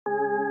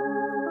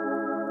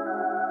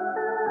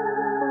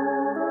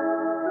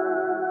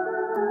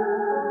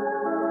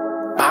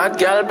Bad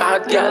girl,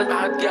 bad girl,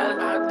 bad girl,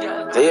 bad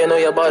girl. Do you know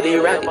your body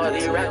right?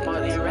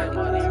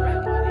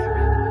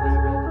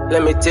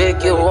 Let me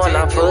take you on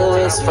a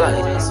first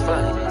flight,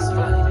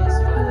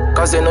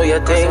 cause you know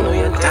your thing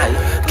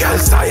tight. Girl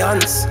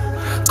science,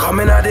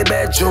 coming out the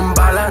bedroom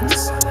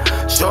balance.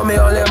 Show me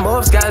all your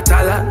moves, girl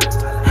talent.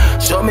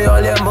 Show me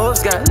all your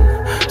moves, girl.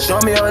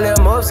 Show me all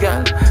your moves,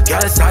 girl.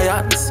 Girl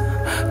science,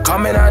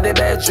 coming out the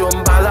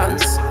bedroom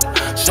balance.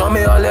 Show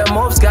me all your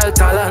moves, girl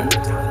talent.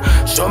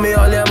 Show me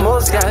all your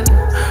moves, girl.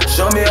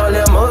 Show me all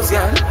your moves,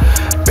 girl.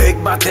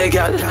 Big body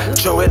girl,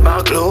 show it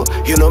back low.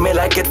 You know me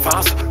like it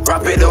fast.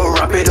 Rapido,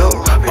 rapido.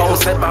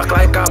 Bounce it back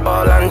like a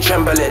ball and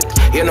tremble it.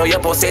 You know your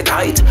pussy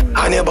tight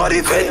and your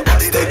body fit.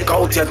 Stick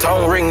out your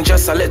tongue ring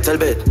just a little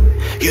bit.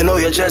 You know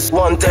you just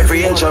want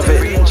every inch of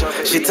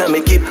it. She tell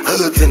me keep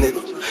hurting it.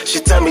 She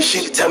tell me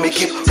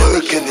keep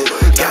working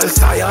it. Girl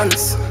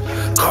science,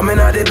 coming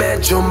out the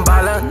bedroom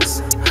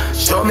balance.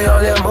 Show me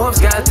all your moves,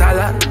 girl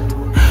talent.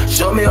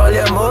 Show me all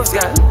your moves,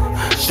 girl.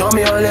 Show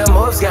me all your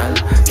moves, girl.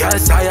 Girl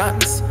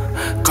science,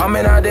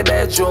 coming out the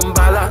bedroom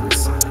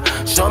balance.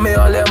 Show me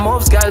all your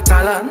moves, girl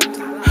talent.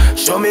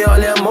 Show me all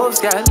your moves,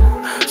 girl.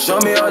 Show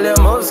me all your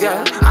moves,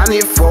 girl. And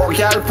if 4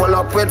 girl pull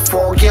up with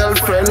 4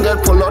 girlfriend, they'll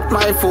pull out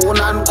my phone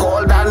and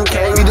call Dan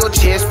King. We don't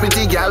chase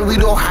pretty girl, we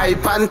don't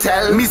hype and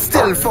tell. Me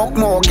still fuck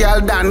more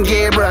girl than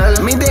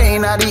Gabriel. Me day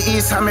in the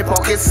east and me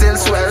pocket still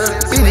swell.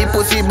 Be the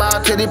pussy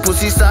bar till the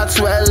pussy start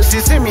swell. She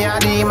see me a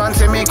demon,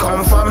 say me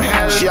come from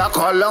hell. She a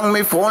call on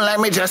me phone like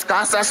me just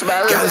cast a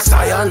spell. Girl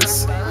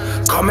science,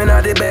 coming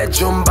out the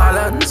bedroom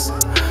balance.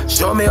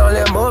 Show me all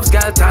your moves,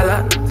 girl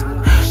talent.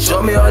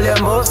 Show me all your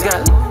moves,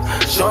 girl.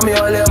 Show me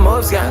all your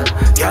moves, girl.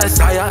 Girl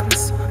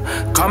science,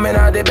 coming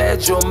out the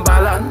bedroom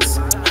balance.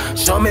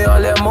 Show me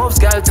all your moves,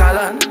 girl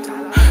talent.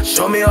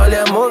 Show me all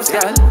your moves,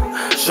 girl.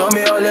 Show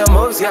me all your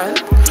moves, girl.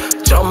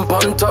 Jump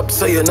on top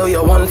so you know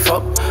you want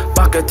fuck.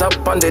 Back it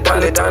up on the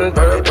and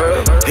purr.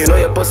 You know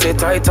your pussy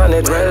tight and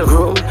it well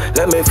groomed.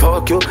 Let me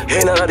fuck you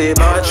in the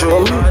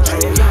bathroom.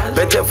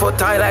 Bet your foot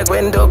tight like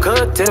window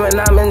curtain when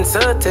I'm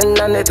inserting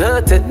and it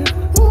hurting.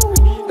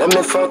 Let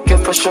me fuck you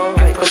for sure,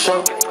 for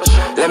sure.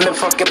 Let me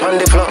fuck you on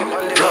the floor.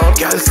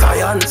 Girl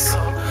science,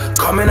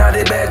 coming out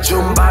the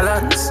bedroom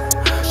balance.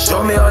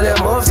 Show me all your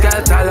moves,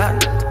 girl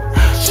talent.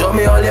 Show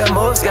me all your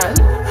moves, girl.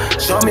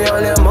 Show me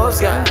all your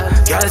moves, girl.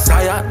 Girl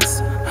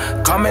science,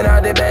 coming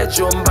out the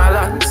bedroom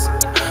balance.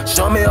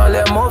 Show me all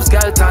your moves,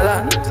 girl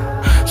talent.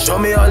 Show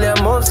me all your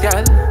moves,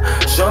 girl.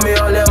 Show me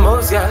all your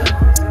moves, girl.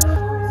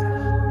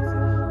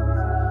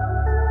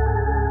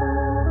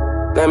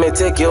 Let me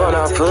take you on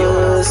our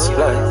first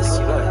flight,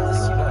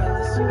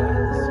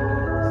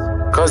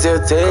 cause you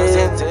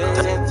take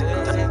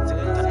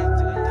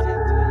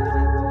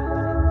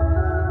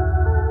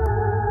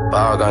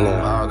bargaining.